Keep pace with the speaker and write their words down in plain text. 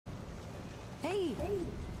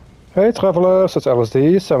Hey travelers, it's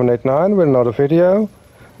LSD789 with another video.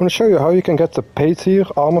 I'm going to show you how you can get the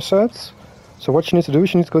Phetyr armor set. So what you need to do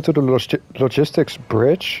is you need to go to the logistics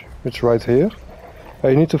bridge, which is right here.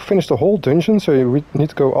 You need to finish the whole dungeon, so you need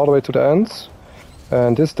to go all the way to the end.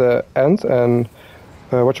 And this is the end, and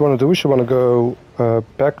what you want to do is you want to go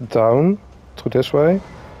back down through this way.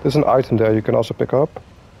 There's an item there you can also pick up.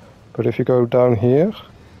 But if you go down here,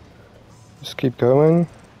 just keep going.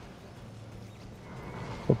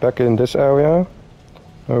 We're back in this area.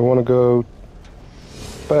 Now we want to go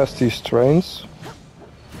past these trains.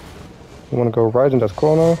 We want to go right in that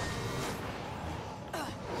corner.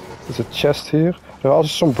 There's a chest here. There are also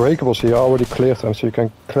some breakables here. I already cleared them, so you can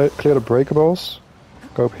clear the breakables.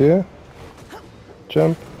 Go up here.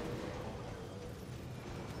 Jump.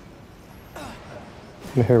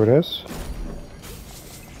 And here it is.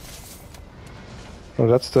 Oh,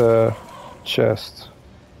 that's the chest.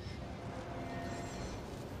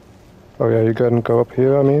 Oh yeah, you can go up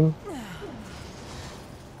here, I mean.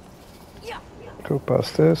 Go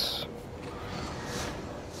past this.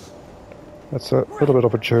 That's a little bit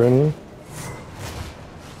of a journey.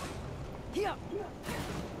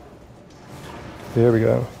 Here we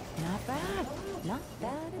go. Not bad. Not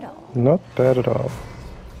bad at all. Not bad at all.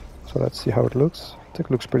 So let's see how it looks. I think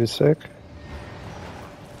it looks pretty sick.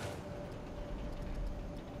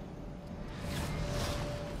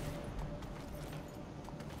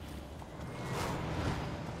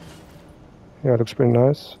 Yeah, it looks pretty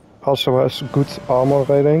nice. Also has good armor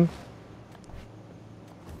rating.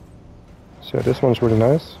 So yeah, this one's really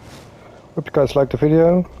nice. Hope you guys liked the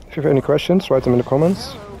video. If you have any questions, write them in the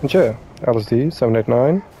comments. And yeah,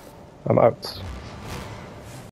 LSD789, I'm out.